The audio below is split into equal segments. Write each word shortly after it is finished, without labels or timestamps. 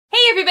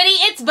everybody,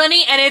 it's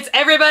Bunny, and it's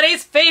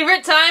everybody's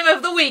favorite time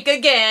of the week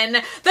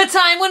again. The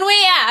time when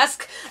we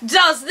ask,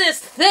 does this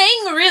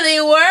thing really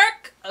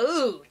work?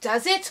 Ooh,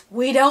 does it?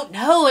 We don't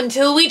know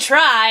until we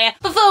try.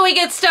 Before we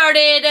get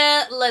started,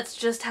 let's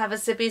just have a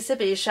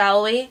sippy,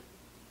 shall we?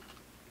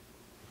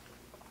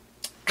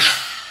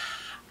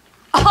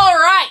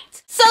 Alright!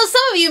 So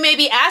some of you may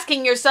be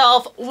asking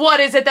yourself, what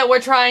is it that we're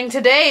trying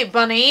today,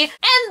 Bunny?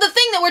 And the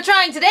thing that we're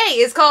trying today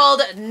is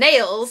called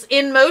Nails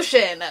in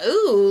Motion.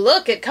 Ooh,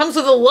 look, it comes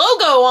with a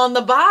logo on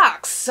the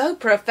box. So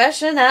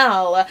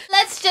professional.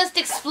 Let's just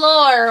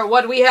explore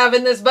what we have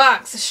in this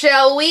box,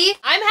 shall we?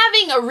 I'm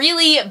having a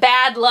really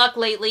bad luck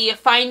lately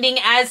finding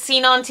as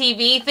seen on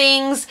TV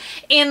things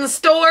in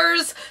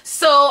stores,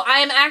 so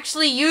I'm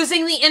actually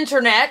using the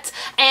internet,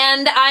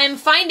 and I'm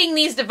finding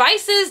these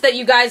devices that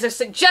you guys are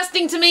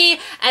suggesting to me,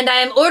 and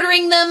I'm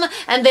ordering them,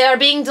 and they are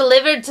being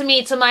delivered to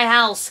me to my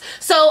house.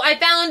 So I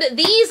found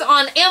these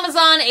on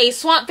Amazon. A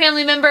Swamp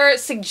family member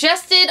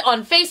suggested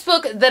on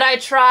Facebook that I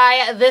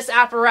try this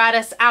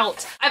apparatus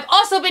out. I've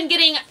also been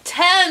getting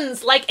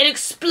tons, like an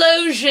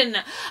explosion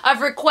of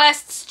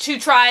requests to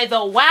try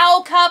the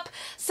Wow Cup.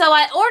 So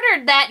I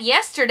ordered that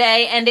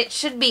yesterday, and it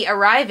should be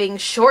arriving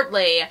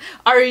shortly.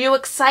 Are you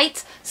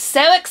excited?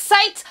 So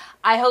excited?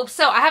 I hope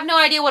so. I have no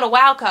idea what a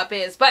Wow Cup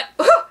is, but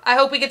I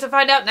hope we get to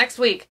find out next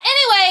week.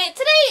 Anyway,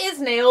 today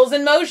is Nails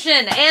in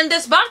Motion, and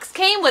this box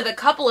came with a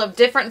couple of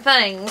different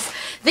things.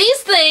 These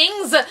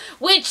things,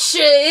 which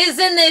is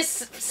in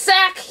this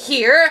sack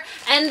here,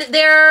 and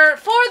they're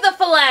for the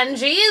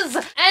phalanges,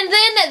 and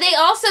then they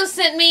also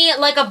sent me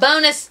like a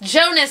bonus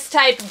Jonas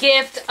type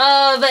gift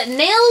of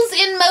Nails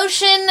in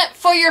Motion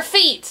for your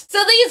feet. So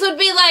these would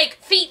be like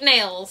feet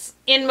nails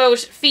in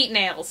motion. Feet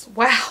nails.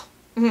 Wow.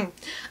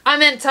 I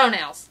meant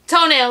toenails.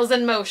 Toenails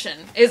in motion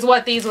is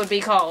what these would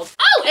be called.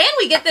 Oh, and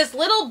we get this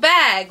little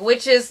bag,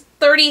 which is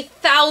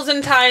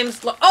 30,000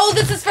 times oh,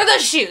 this is for the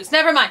shoes.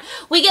 Never mind.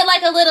 We get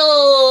like a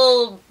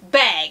little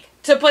bag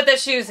to put the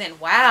shoes in.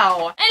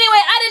 Wow. Anyway,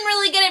 I didn't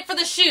really get it for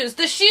the shoes.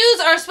 The shoes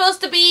are supposed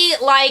to be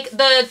like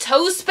the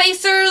toe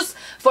spacers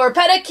for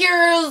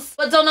pedicures,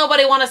 but don't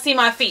nobody want to see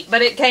my feet,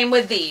 but it came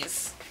with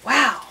these.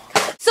 Wow.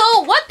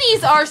 So what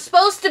these are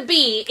supposed to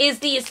be is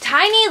these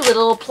tiny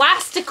little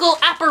plastical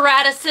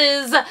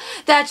apparatuses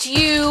that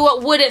you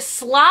would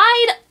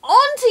slide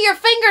onto your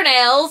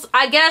fingernails,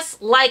 I guess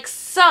like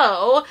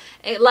so,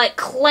 like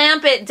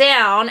clamp it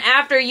down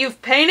after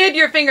you've painted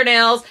your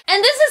fingernails.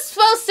 And this is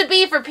supposed to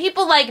be for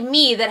people like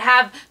me that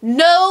have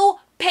no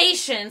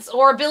patience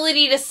or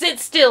ability to sit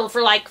still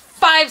for like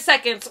 5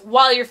 seconds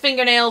while your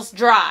fingernails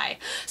dry.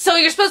 So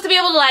you're supposed to be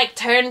able to like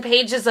turn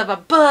pages of a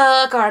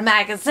book or a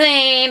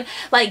magazine,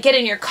 like get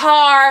in your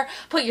car,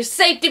 put your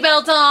safety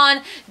belt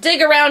on,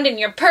 dig around in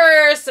your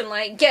purse and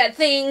like get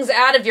things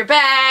out of your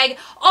bag,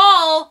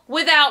 all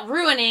without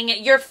ruining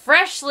your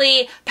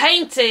freshly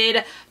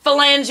painted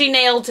phalange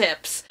nail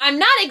tips. I'm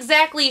not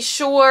exactly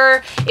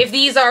sure if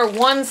these are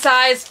one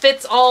size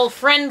fits all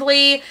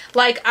friendly.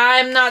 Like,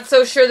 I'm not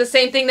so sure the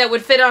same thing that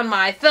would fit on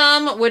my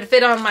thumb would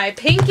fit on my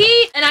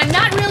pinky, and I'm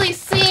not really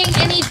seeing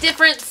any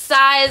different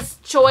size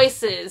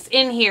choices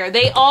in here.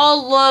 They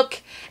all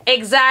look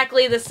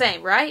exactly the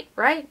same, right?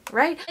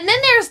 And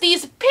then there's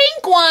these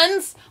pink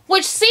ones,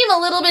 which seem a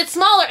little bit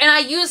smaller, and I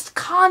used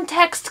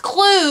context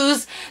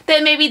clues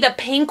that maybe the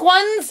pink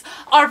ones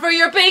are for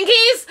your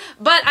pinkies,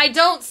 but I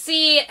don't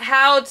see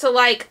how to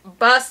like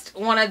bust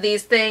one of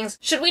these things.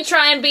 Should we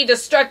try and be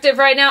destructive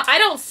right now? I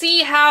don't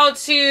see how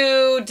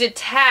to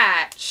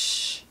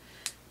detach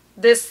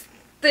this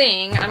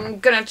thing. I'm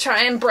gonna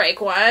try and break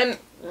one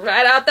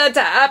right out the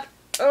top.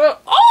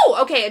 Oh,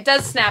 okay, it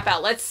does snap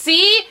out. Let's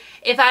see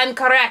if I'm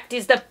correct.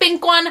 Is the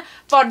pink one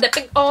for the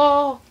pink?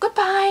 Oh,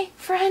 goodbye,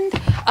 friend.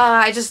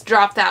 I just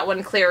dropped that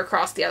one clear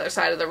across the other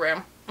side of the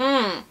room.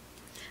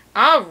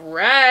 All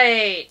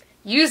right.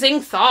 Using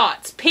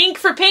thoughts. Pink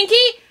for pinky?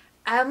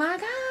 Oh my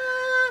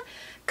god.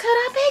 Could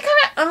I be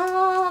correct?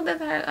 Oh,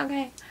 that's hard.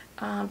 Okay.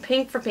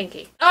 Pink for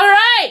pinky.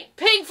 Alright,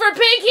 pink for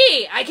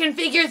pinky! I can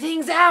figure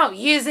things out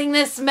using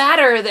this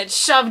matter that's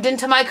shoved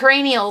into my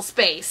cranial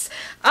space.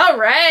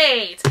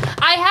 Alright,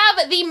 I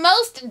have the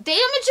most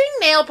damaging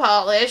nail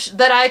polish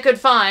that I could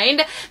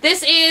find.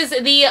 This is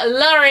the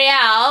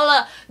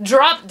L'Oreal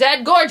Drop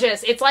Dead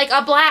Gorgeous. It's like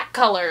a black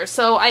color,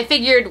 so I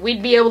figured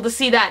we'd be able to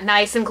see that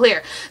nice and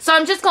clear. So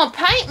I'm just gonna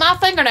paint my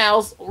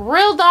fingernails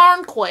real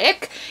darn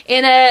quick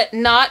in a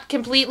not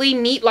completely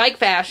neat-like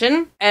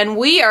fashion, and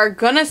we are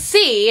gonna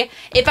see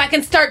if I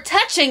can start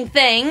touching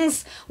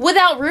things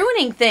without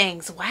ruining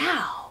things.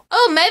 Wow.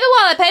 Oh, maybe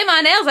while I paint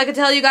my nails, I could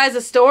tell you guys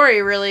a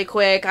story really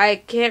quick. I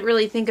can't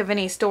really think of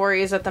any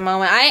stories at the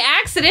moment. I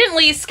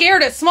accidentally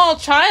scared a small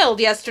child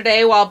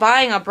yesterday while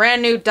buying a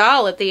brand new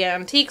doll at the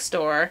antique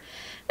store.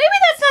 Maybe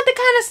that's not the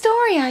kind of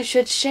story I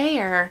should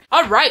share.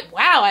 Alright,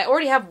 wow, I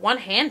already have one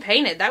hand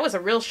painted. That was a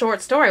real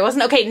short story,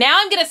 wasn't it? Okay, now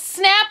I'm gonna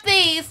snap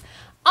these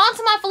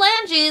onto my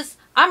phalanges.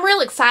 I'm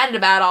real excited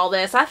about all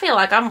this. I feel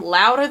like I'm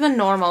louder than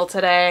normal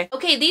today.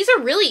 Okay, these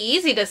are really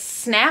easy to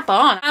snap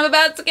on. I'm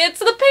about to get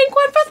to the pink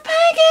one for the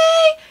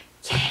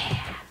pinky.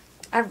 Yeah.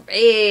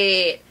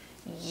 Alright.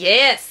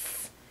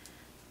 Yes.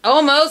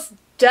 Almost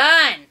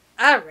done.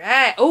 All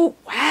right. Oh,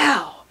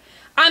 wow.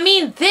 I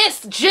mean,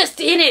 this just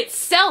in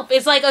itself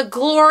is like a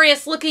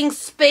glorious looking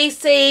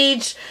space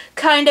age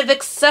kind of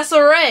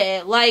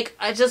accessory. Like,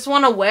 I just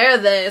want to wear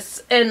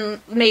this and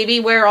maybe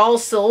wear all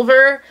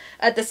silver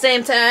at the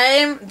same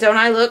time. Don't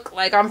I look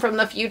like I'm from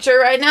the future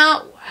right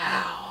now?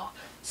 Wow.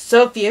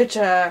 So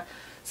future.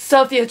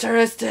 So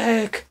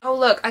futuristic. Oh,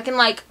 look, I can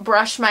like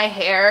brush my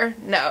hair.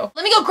 No.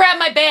 Let me go grab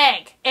my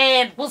bag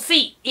and we'll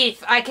see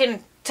if I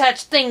can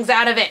touch things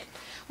out of it.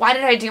 Why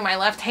did I do my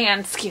left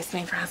hand? Excuse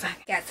me for a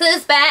second. Guess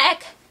who's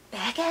back?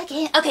 Back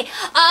again. Okay,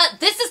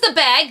 this is the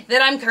bag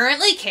that I'm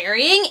currently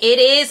carrying. It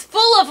is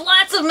full of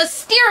lots of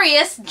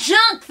mysterious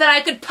junk that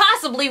I could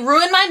possibly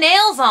ruin my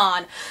nails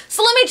on.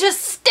 So let me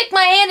just stick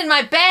my hand in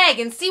my bag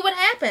and see what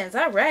happens.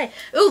 All right.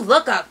 Ooh,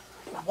 look, a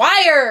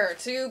wire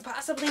to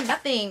possibly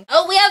nothing.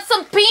 Oh, we have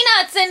some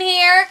peanuts in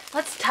here.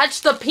 Let's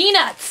touch the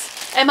peanuts.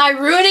 Am I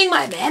ruining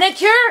my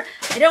manicure?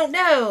 I don't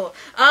know.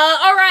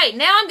 All right,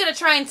 now I'm gonna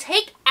try and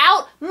take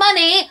out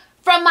money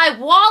from my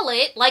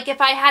wallet, like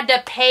if I had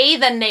to pay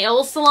the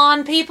nail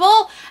salon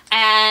people,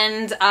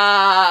 and,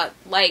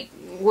 like,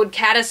 would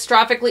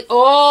catastrophically,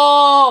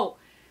 oh,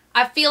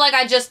 I feel like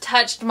I just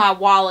touched my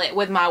wallet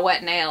with my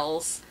wet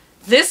nails.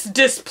 This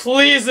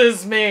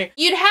displeases me.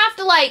 You'd have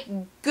to, like,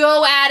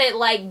 go at it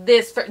like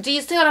this. Do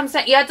you see what I'm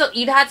saying?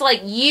 You'd have to,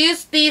 like,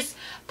 use these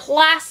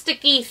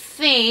plasticky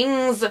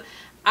things.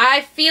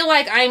 I feel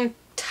like I'm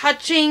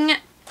touching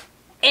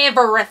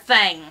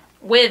everything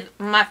with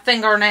my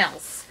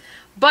fingernails.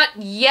 But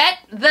yet,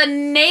 the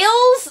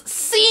nails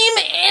seem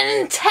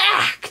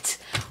intact.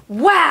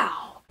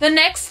 Wow. The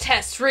next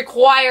test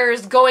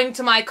requires going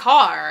to my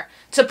car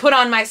to put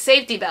on my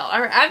safety belt.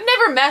 I've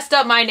never messed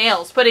up my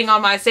nails putting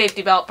on my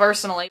safety belt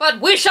personally,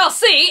 but we shall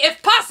see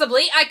if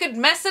possibly I could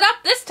mess it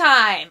up this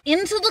time.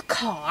 Into the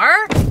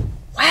car.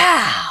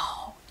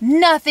 Wow.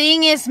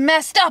 Nothing is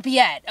messed up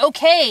yet.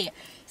 Okay.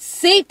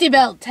 Safety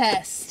belt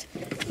test.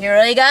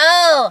 Here we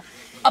go.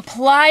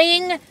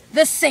 Applying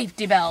the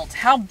safety belt.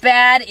 How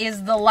bad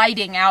is the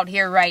lighting out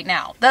here right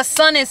now? The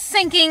sun is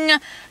sinking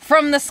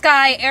from the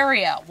sky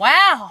area.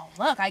 Wow,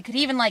 look, I could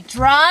even like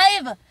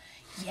drive.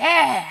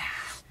 Yeah,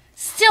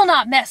 still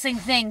not messing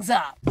things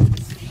up.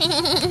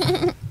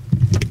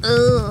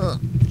 Ugh.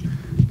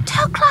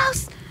 Too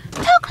close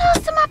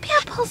to my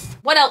pupils.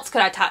 What else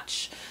could I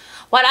touch?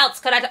 What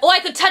else could I oh, I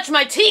could touch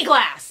my tea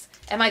glass.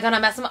 Am I gonna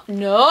mess them up?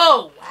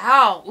 No,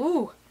 wow,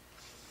 ooh.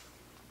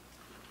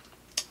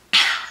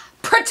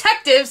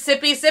 Protective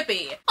sippy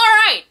sippy.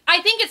 Alright,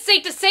 I think it's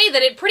safe to say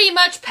that it pretty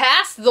much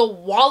passed the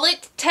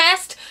wallet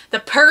test, the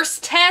purse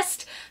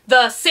test,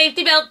 the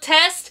safety belt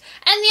test,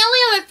 and the only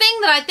other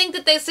thing that I think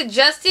that they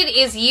suggested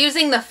is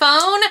using the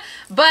phone,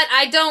 but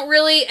I don't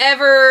really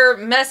ever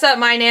mess up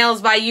my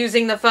nails by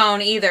using the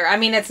phone either. I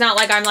mean, it's not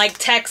like I'm like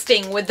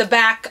texting with the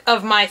back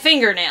of my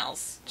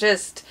fingernails.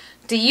 Just...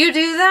 do you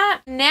do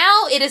that?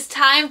 Now it is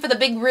time for the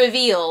big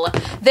reveal.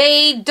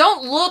 They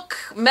don't look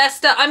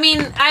messed up. I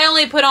mean, I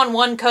only put on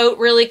one coat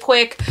really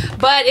quick,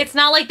 but it's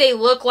not like they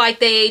look like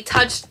they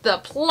touched the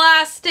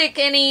plastic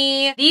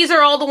any. These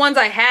are all the ones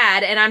I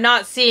had, and I'm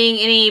not seeing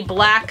any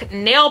black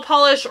nail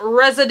polish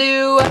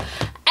residue.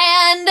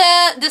 And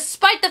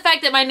despite the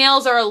fact that my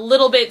nails are a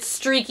little bit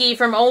streaky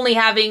from only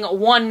having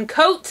one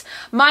coat,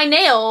 my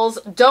nails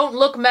don't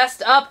look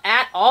messed up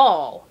at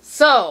all.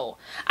 So,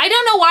 I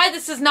don't know why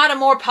this is not a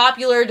more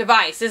popular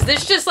device. Is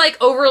this just like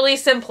overly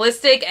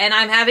simplistic and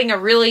I'm having a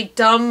really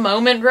dumb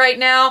moment right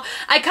now?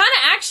 I kind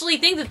of actually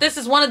think that this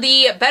is one of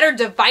the better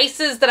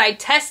devices that I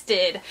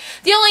tested.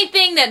 The only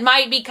thing that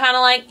might be kind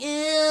of like,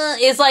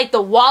 is like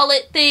the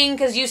wallet thing,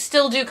 because you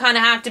still do kind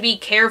of have to be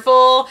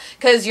careful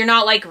because you're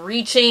not like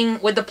reaching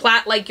with the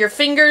like your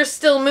fingers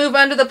still move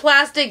under the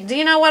plastic. Do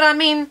you know what I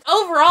mean?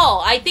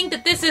 Overall, I think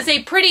that this is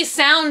a pretty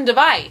sound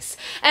device.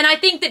 And I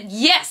think that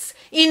yes,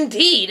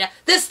 indeed,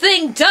 this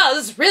thing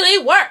does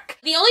really work.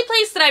 The only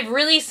place that I've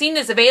really seen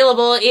this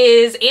available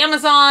is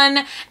Amazon,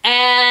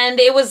 and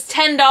it was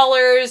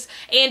 $10,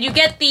 and you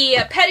get the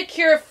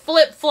pedicure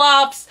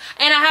flip-flops,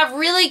 and I have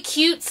really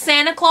cute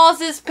Santa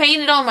Clauses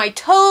painted on my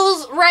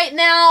toes right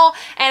now,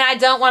 and I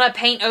don't want to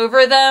paint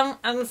over them.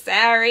 I'm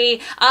sorry.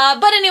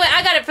 But anyway,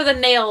 I got it for the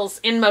nails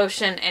in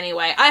motion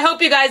anyway. I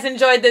hope you guys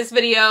enjoyed this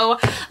video.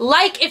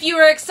 Like if you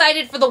were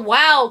excited for the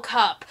Wow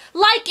Cup.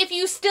 Like if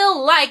you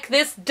still like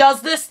this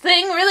Does This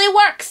Thing Really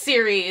Work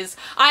series.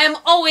 I am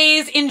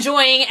always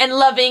enjoying and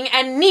loving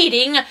and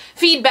needing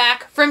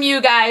feedback from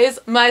you guys,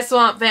 my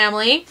Swamp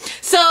family.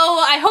 So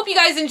I hope you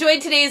guys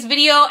enjoyed today's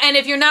video, and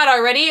if you're not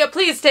already,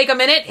 please take a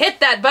minute, hit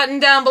that button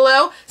down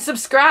below,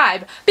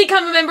 subscribe,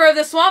 become a member of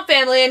the Swamp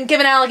family, and give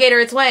an alligator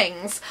its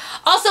wings.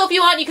 Also, if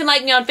you want, you can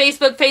like me on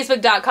Facebook,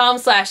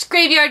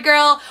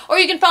 facebook.com/graveyardgirl, or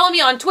you can follow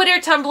me on Twitter,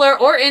 Tumblr,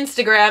 or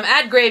Instagram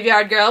at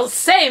graveyardgirl,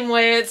 same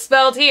way it's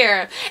spelled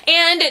here.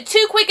 And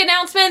two quick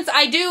announcements.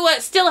 I do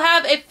still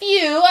have a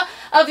few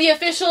of the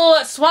official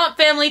Swamp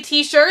Family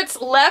giveaway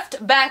t-shirts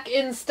left back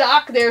in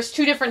stock. There's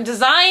 2 different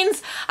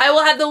designs. I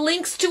will have the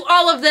links to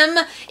all of them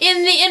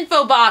in the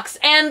info box.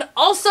 And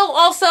also,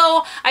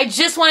 I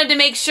just wanted to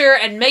make sure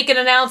and make an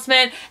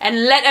announcement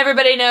and let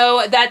everybody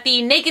know that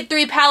the Naked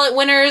 3 palette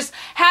winners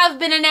have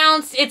been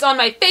announced. It's on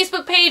my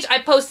Facebook page. I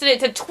posted it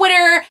to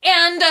Twitter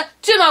and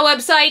to my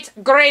website,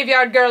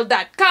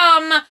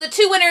 graveyardgirl.com. The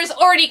 2 winners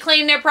already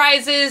claimed their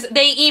prizes.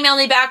 They emailed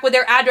me back with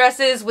their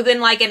addresses within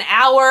like an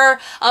hour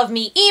of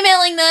me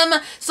emailing them,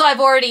 so I've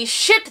already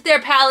shipped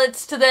their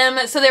palettes to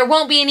them, so there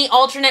won't be any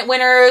alternate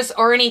winners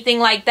or anything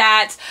like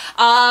that.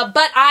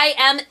 But I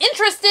am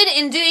interested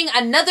in doing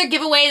another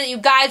giveaway that you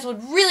guys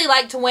would really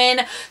like to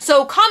win,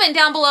 so comment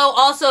down below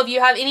also if you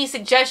have any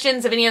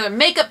suggestions of any other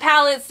makeup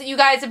palettes that you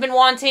guys have been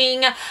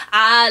wanting.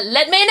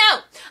 Let me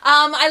know.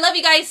 I love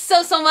you guys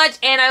so much,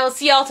 and I will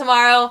see y'all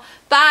tomorrow.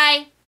 Bye!